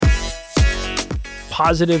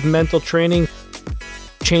positive mental training,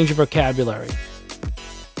 change your vocabulary.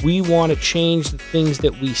 We want to change the things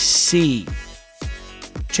that we see.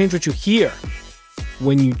 Change what you hear.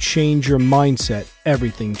 When you change your mindset,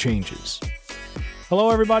 everything changes. Hello,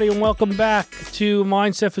 everybody, and welcome back to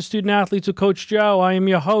Mindset for Student Athletes with Coach Joe. I am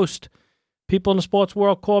your host. People in the sports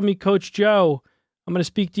world call me Coach Joe. I'm going to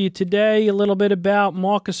speak to you today a little bit about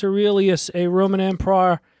Marcus Aurelius, a Roman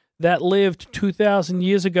emperor that lived 2,000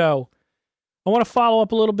 years ago. I want to follow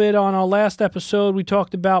up a little bit on our last episode. We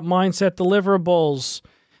talked about mindset deliverables.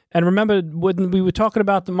 And remember, when we were talking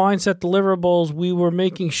about the mindset deliverables, we were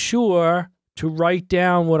making sure to write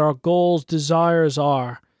down what our goals, desires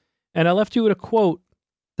are. And I left you with a quote: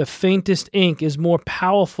 the faintest ink is more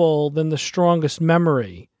powerful than the strongest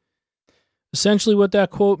memory. Essentially what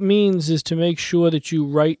that quote means is to make sure that you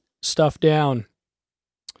write stuff down.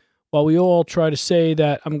 While we all try to say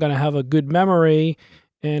that I'm going to have a good memory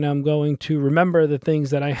and I'm going to remember the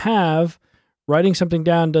things that I have, writing something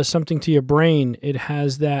down does something to your brain. It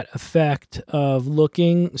has that effect of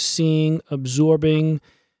looking, seeing, absorbing,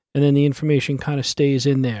 and then the information kind of stays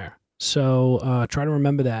in there. So try to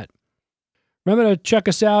remember that. Remember to check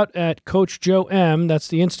us out at Coach Joe M. That's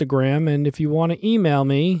the Instagram. And if you want to email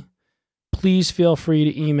me, please feel free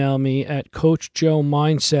to email me at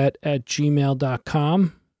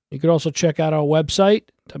coachjoemindset@gmail.com. You could also check out our website,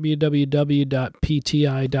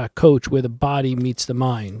 www.pti.coach, where the body meets the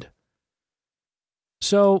mind.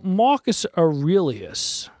 So Marcus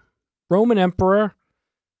Aurelius, Roman emperor,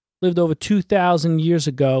 lived over 2,000 years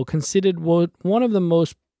ago, considered one of the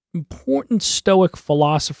most important Stoic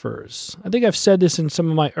philosophers. I think I've said this in some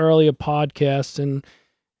of my earlier podcasts, and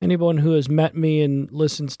anyone who has met me and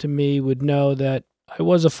listens to me would know that I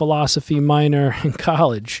was a philosophy minor in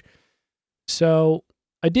college. So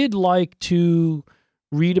I did like to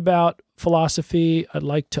read about philosophy. I'd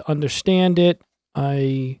like to understand it.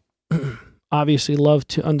 I obviously love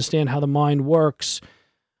to understand how the mind works.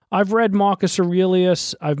 I've read Marcus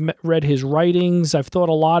Aurelius. I've read his writings. I've thought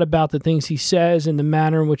a lot about the things he says and the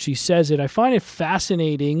manner in which he says it. I find it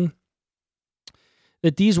fascinating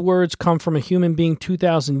that these words come from a human being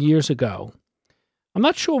 2,000 years ago. I'm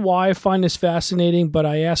not sure why I find this fascinating, but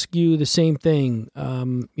I ask you the same thing.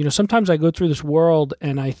 Sometimes I go through this world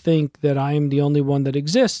and I think that I am the only one that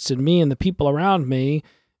exists, and me and the people around me,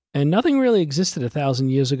 and nothing really existed 1,000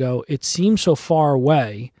 years ago. It seems so far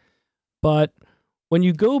away. But when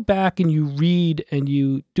you go back and you read and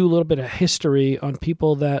you do a little bit of history on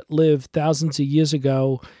people that lived thousands of years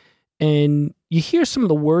ago, and you hear some of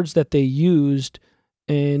the words that they used,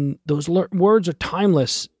 and those words are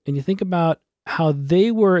timeless, and you think about how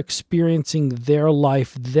they were experiencing their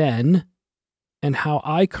life then and how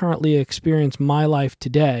I currently experience my life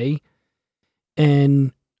today,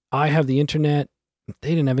 and I have the internet, they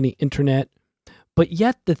didn't have any internet, but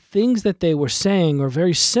yet the things that they were saying are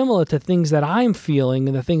very similar to things that I'm feeling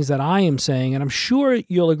and the things that I am saying, and I'm sure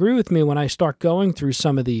you'll agree with me when I start going through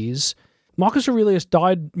some of these. Marcus Aurelius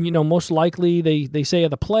died, most likely, they say,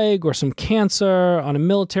 of the plague or some cancer on a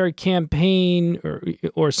military campaign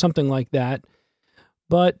or something like that.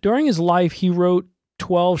 But during his life, he wrote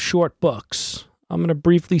 12 short books. I'm going to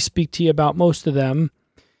briefly speak to you about most of them.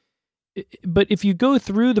 But if you go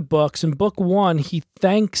through the books, in book 1, he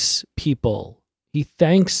thanks people. He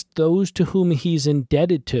thanks those to whom he's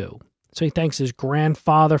indebted to. So he thanks his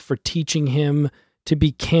grandfather for teaching him to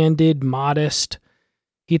be candid, modest.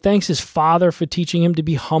 He thanks his father for teaching him to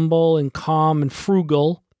be humble and calm and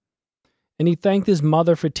frugal. And he thanked his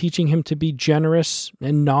mother for teaching him to be generous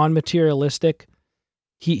and non-materialistic.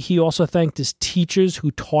 He also thanked his teachers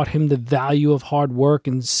who taught him the value of hard work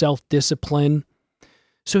and self-discipline.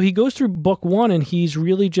 So he goes through book 1 and he's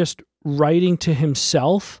really just writing to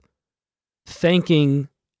himself, thanking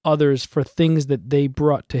others for things that they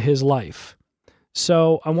brought to his life.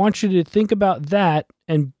 So I want you to think about that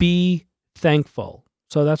and be thankful.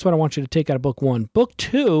 So that's what I want you to take out of book 1. Book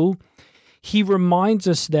 2, he reminds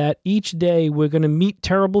us that each day we're going to meet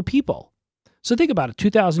terrible people. So think about it.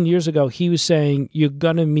 2,000 years ago, he was saying, you're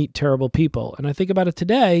going to meet terrible people. And I think about it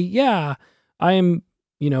today, yeah, I am,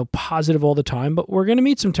 positive all the time, but we're going to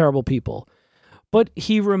meet some terrible people. But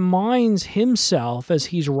he reminds himself as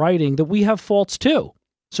he's writing that we have faults too.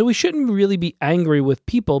 So we shouldn't really be angry with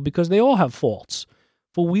people because they all have faults.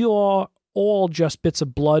 For we are all just bits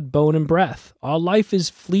of blood, bone, and breath. Our life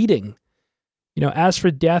is fleeting. As for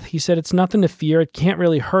death, he said, it's nothing to fear. It can't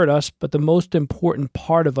really hurt us, but the most important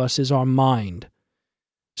part of us is our mind.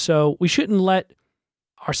 So we shouldn't let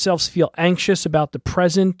ourselves feel anxious about the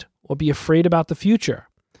present or be afraid about the future.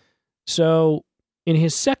 So in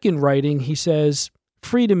his second writing, he says,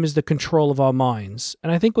 freedom is the control of our minds.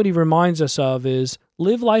 And I think what he reminds us of is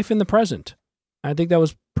live life in the present. I think that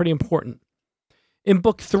was pretty important. In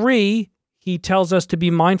book 3, he tells us to be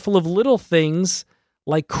mindful of little things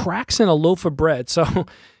like cracks in a loaf of bread. So,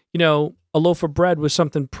 a loaf of bread was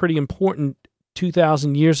something pretty important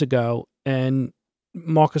 2,000 years ago. And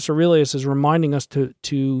Marcus Aurelius is reminding us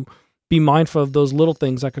to be mindful of those little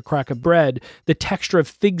things like a crack of bread, the texture of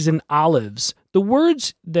figs and olives. The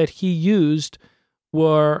words that he used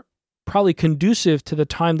were probably conducive to the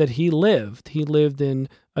time that he lived. He lived in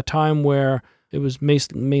a time where it was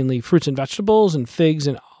mainly fruits and vegetables and figs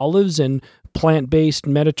and olives and plant-based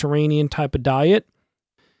Mediterranean type of diet.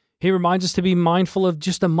 He reminds us to be mindful of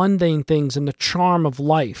just the mundane things and the charm of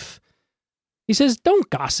life. He says, don't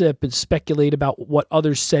gossip and speculate about what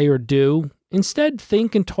others say or do. Instead,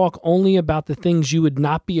 think and talk only about the things you would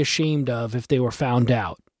not be ashamed of if they were found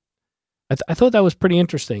out. I thought that was pretty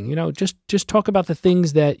interesting. Just talk about the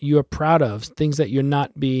things that you're proud of, things that you're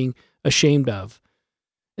not being ashamed of.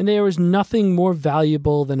 And there is nothing more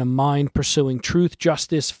valuable than a mind pursuing truth,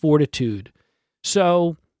 justice, fortitude.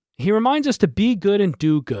 So he reminds us to be good and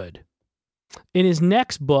do good. In his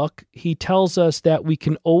next book, he tells us that we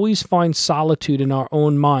can always find solitude in our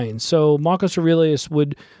own minds. So Marcus Aurelius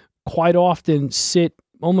would quite often sit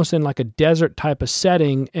almost in like a desert type of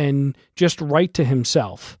setting and just write to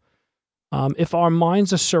himself. If our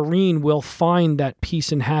minds are serene, we'll find that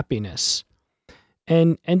peace and happiness.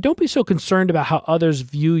 And don't be so concerned about how others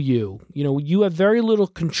view you. You have very little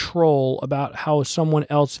control about how someone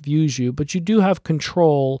else views you, but you do have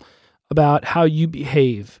control about how you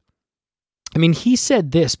behave. I mean, he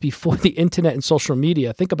said this before the internet and social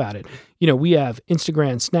media. Think about it. We have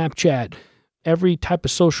Instagram, Snapchat, every type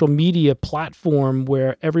of social media platform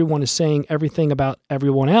where everyone is saying everything about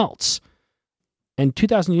everyone else. And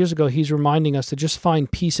 2,000 years ago, he's reminding us to just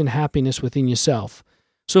find peace and happiness within yourself.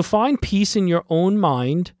 So find peace in your own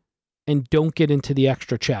mind and don't get into the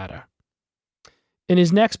extra chatter. In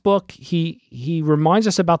his next book, he reminds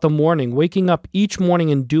us about the morning, waking up each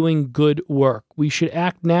morning and doing good work. We should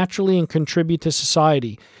act naturally and contribute to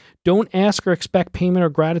society. Don't ask or expect payment or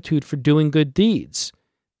gratitude for doing good deeds.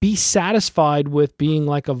 Be satisfied with being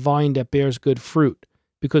like a vine that bears good fruit,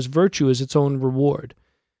 because virtue is its own reward.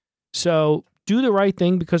 So do the right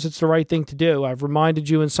thing because it's the right thing to do. I've reminded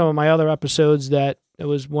you in some of my other episodes that it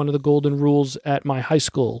was one of the golden rules at my high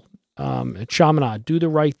school, at Chaminade. Do the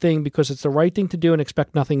right thing because it's the right thing to do and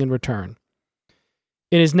expect nothing in return.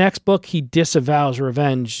 In his next book, he disavows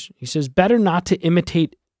revenge. He says, better not to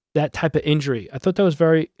imitate that type of injury. I thought that was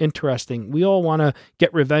very interesting. We all want to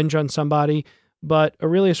get revenge on somebody, but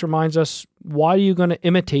Aurelius reminds us, why are you going to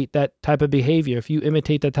imitate that type of behavior? If you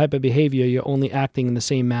imitate that type of behavior, you're only acting in the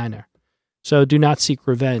same manner. So do not seek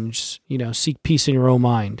revenge. Seek peace in your own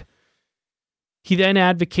mind. He then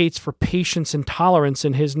advocates for patience and tolerance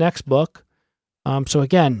in his next book. So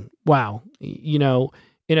again, wow, in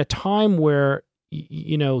a time where,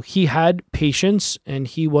 he had patience and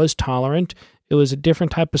he was tolerant, it was a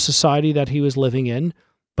different type of society that he was living in.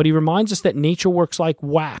 But he reminds us that nature works like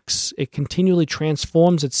wax. It continually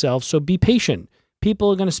transforms itself. So be patient.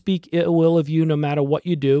 People are going to speak ill will of you no matter what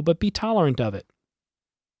you do, but be tolerant of it.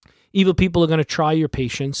 Evil people are going to try your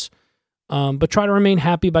patience. But try to remain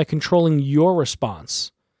happy by controlling your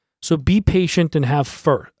response. So be patient and have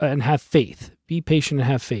faith. Be patient and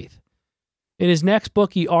have faith. In his next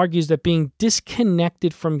book, he argues that being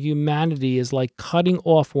disconnected from humanity is like cutting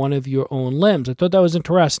off one of your own limbs. I thought that was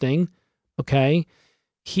interesting. Okay.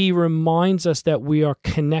 He reminds us that we are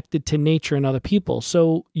connected to nature and other people.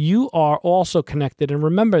 So you are also connected. And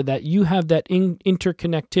remember that you have that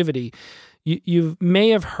interconnectivity. You may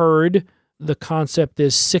have heard the concept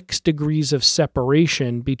is 6 degrees of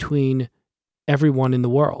separation between everyone in the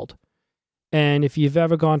world. And if you've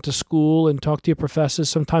ever gone to school and talked to your professors,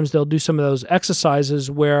 sometimes they'll do some of those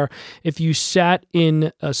exercises where if you sat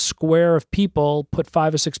in a square of people, put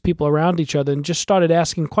 5 or 6 people around each other and just started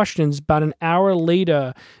asking questions, about an hour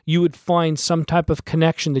later, you would find some type of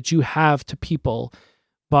connection that you have to people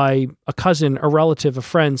by a cousin, a relative, a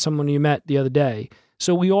friend, someone you met the other day.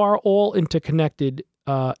 So we are all interconnected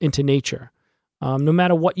into nature. No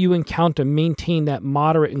matter what you encounter, maintain that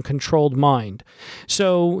moderate and controlled mind.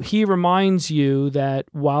 So he reminds you that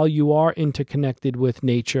while you are interconnected with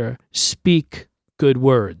nature, speak good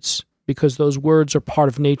words, because those words are part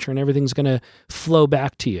of nature and everything's going to flow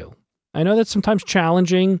back to you. I know that's sometimes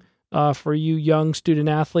challenging for you young student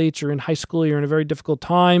athletes. You're in high school, you're in a very difficult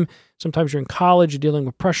time. Sometimes you're in college, you're dealing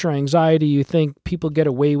with pressure, anxiety. You think people get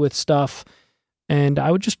away with stuff. And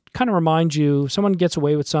I would just kind of remind you, if someone gets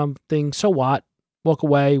away with something, so what? Walk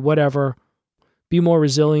away, whatever. be more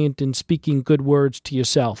resilient in speaking good words to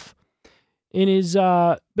yourself. In his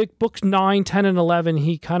big books 9, 10, and 11,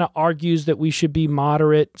 he kind of argues that we should be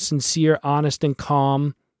moderate, sincere, honest, and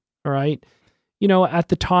calm. All right. At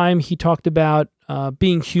the time, he talked about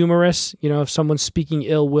being humorous. If someone's speaking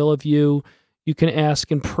ill will of you, you can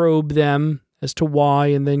ask and probe them as to why,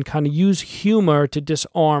 and then kind of use humor to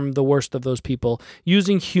disarm the worst of those people.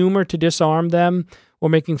 Using humor to disarm them or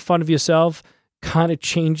making fun of yourself kind of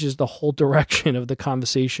changes the whole direction of the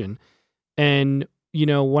conversation. And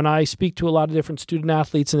when I speak to a lot of different student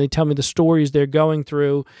athletes and they tell me the stories they're going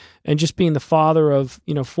through, and just being the father of,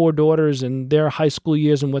 4 daughters and their high school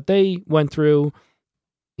years and what they went through,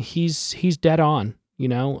 he's dead on,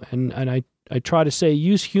 and I try to say,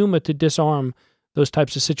 use humor to disarm those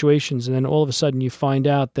types of situations. And then all of a sudden you find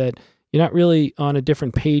out that you're not really on a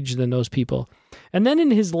different page than those people. And then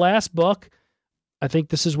in his last book, I think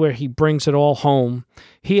this is where he brings it all home.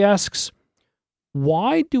 He asks,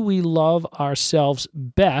 why do we love ourselves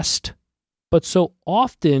best, but so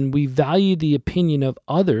often we value the opinion of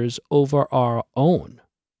others over our own?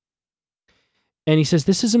 And he says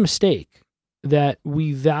this is a mistake, that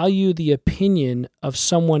we value the opinion of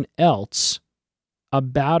someone else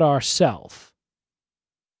about ourselves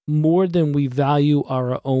more than we value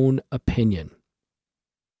our own opinion.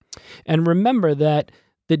 And remember that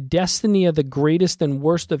the destiny of the greatest and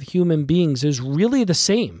worst of human beings is really the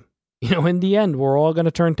same. In the end, we're all going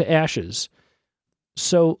to turn to ashes.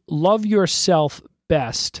 So love yourself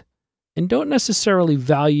best, and don't necessarily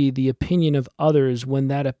value the opinion of others when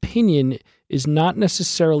that opinion is not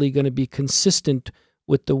necessarily going to be consistent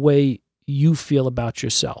with the way you feel about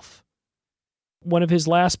yourself. One of his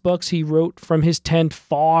last books, he wrote from his tent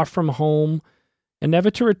far from home, and never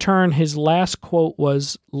to return. His last quote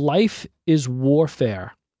was, "Life is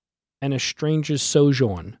warfare and a stranger's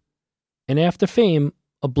sojourn, and after fame,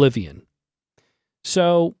 oblivion."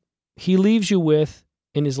 So he leaves you with,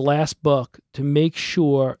 in his last book, to make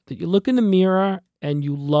sure that you look in the mirror and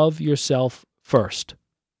you love yourself first.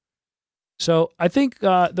 So I think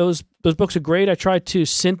those books are great. I tried to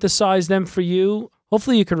synthesize them for you.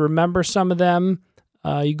 Hopefully you could remember some of them.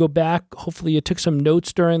 You go back. Hopefully you took some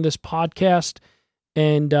notes during this podcast,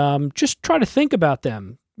 and just try to think about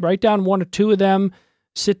them. Write down 1 or 2 of them.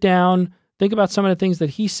 Sit down. Think about some of the things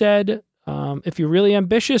that he said. If you're really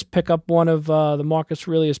ambitious, pick up one of the Marcus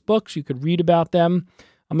Aurelius books. You could read about them.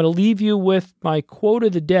 I'm going to leave you with my quote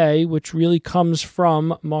of the day, which really comes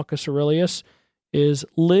from Marcus Aurelius, is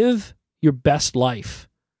live your best life.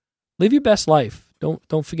 Live your best life.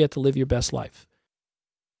 Don't forget to live your best life.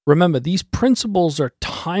 Remember, these principles are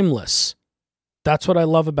timeless. That's what I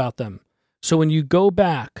love about them. So when you go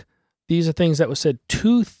back, these are things that were said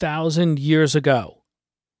 2,000 years ago.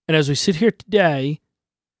 And as we sit here today,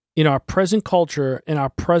 in our present culture, in our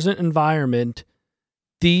present environment,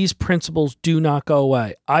 these principles do not go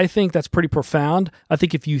away. I think that's pretty profound. I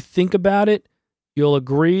think if you think about it, you'll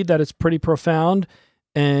agree that it's pretty profound.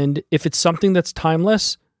 And if it's something that's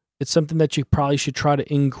timeless, it's something that you probably should try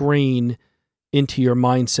to ingrain into your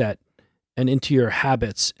mindset and into your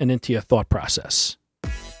habits and into your thought process.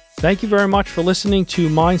 Thank you very much for listening to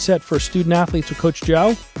Mindset for Student Athletes with Coach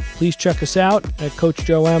Joe. Please check us out at Coach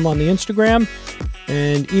Joe M on the Instagram,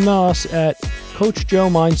 and email us at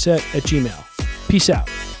coachjoemindset@gmail.com. Peace out.